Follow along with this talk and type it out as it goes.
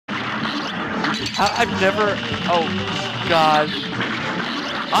I've never. Oh, God.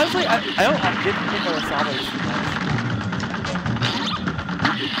 Honestly, I didn't think I saw those too much.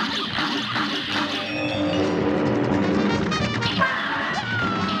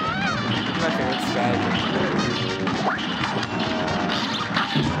 My favorite strategy.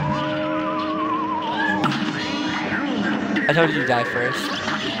 I told you to die first.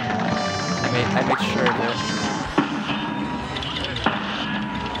 I made sure of it.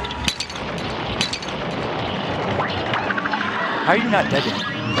 How are you not dead yet?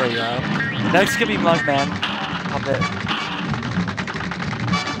 There you go. Next could be Mugman. Pop it.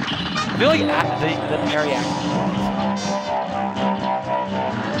 I feel like the parry action.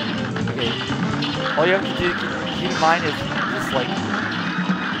 Okay. All you have to do, keep in mind, is just like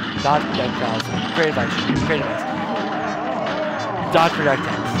dodge projectiles. Great advice. Great advice. Dodge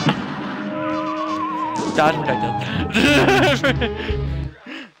projectiles. Dodge projectiles.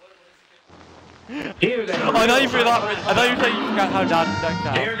 Oh, I thought you forgot. I thought you said you forgot how to dodge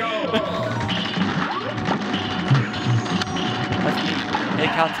projectiles. Here goes. It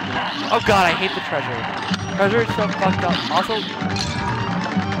counts. Oh God, I hate the treasure. Treasure is so fucked up. Also,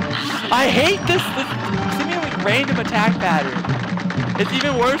 I hate this seemingly random attack pattern. It's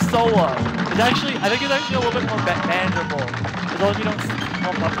even worse solo. It's actually, I think it's actually a little bit more manageable. As long as you don't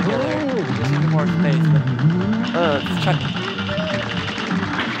clump up together. There's even more space. But, let's check.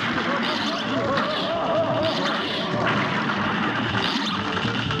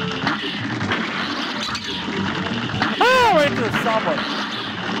 Oh, right into the someone.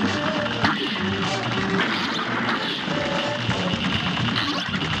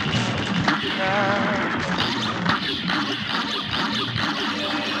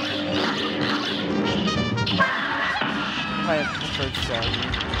 My preferred strategy.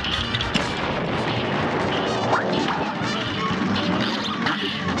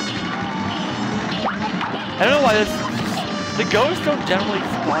 I don't know why the ghosts don't generally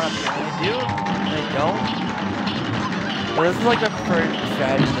spawn up here. They do, and they don't. But this is like my preferred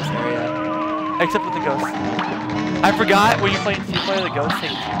strategy in this area. Except with the ghosts. I forgot when you play the ghosts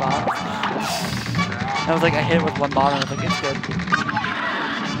take 2 bombs. I was like, I hit it with 1 bomb and I was like, it's good.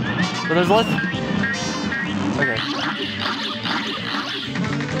 But there's less. Okay.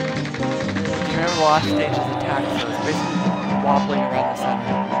 Remember the last stage is attack, so it's basically wobbling around the center.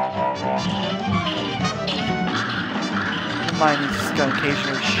 Keep in mind, he's just gonna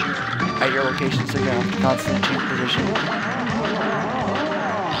occasionally shoot at your location, so you're gonna have to constantly change position.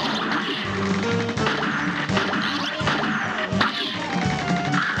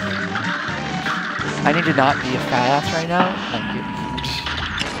 I need to not be a fat ass right now. Thank you.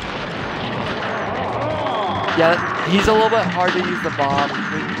 Yeah, he's a little bit hard to use the bomb.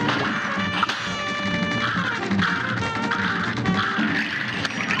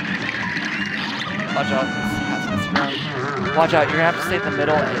 Watch out. Watch out, you're gonna have to stay in the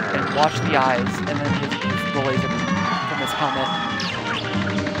middle and watch the eyes, and then just use the laser from his helmet.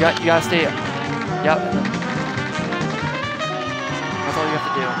 You gotta stay. Yep. That's all you have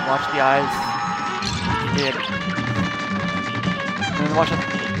to do. Watch the eyes. Did. And then watch out.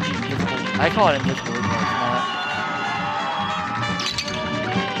 I call it invisible, but it's not.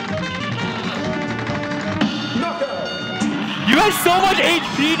 You have so much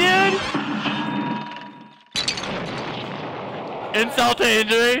HP, dude! Insult to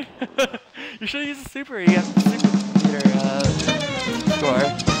injury. You should use a super. You have the super score.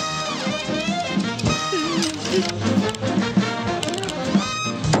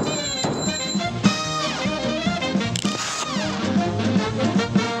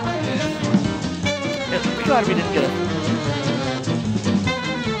 I'm glad we didn't get it.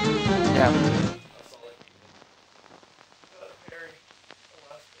 Yeah.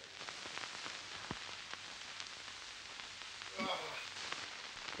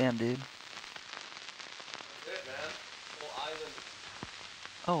 Damn, dude.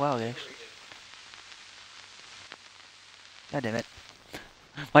 Oh wow, actually. God damn it.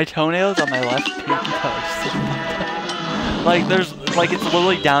 My toenails on my left pinky toes. Like it's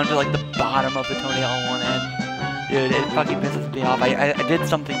literally down to like the bottom of the toenail on one end. Dude, it fucking pisses me off. I did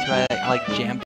something to it. I like jammed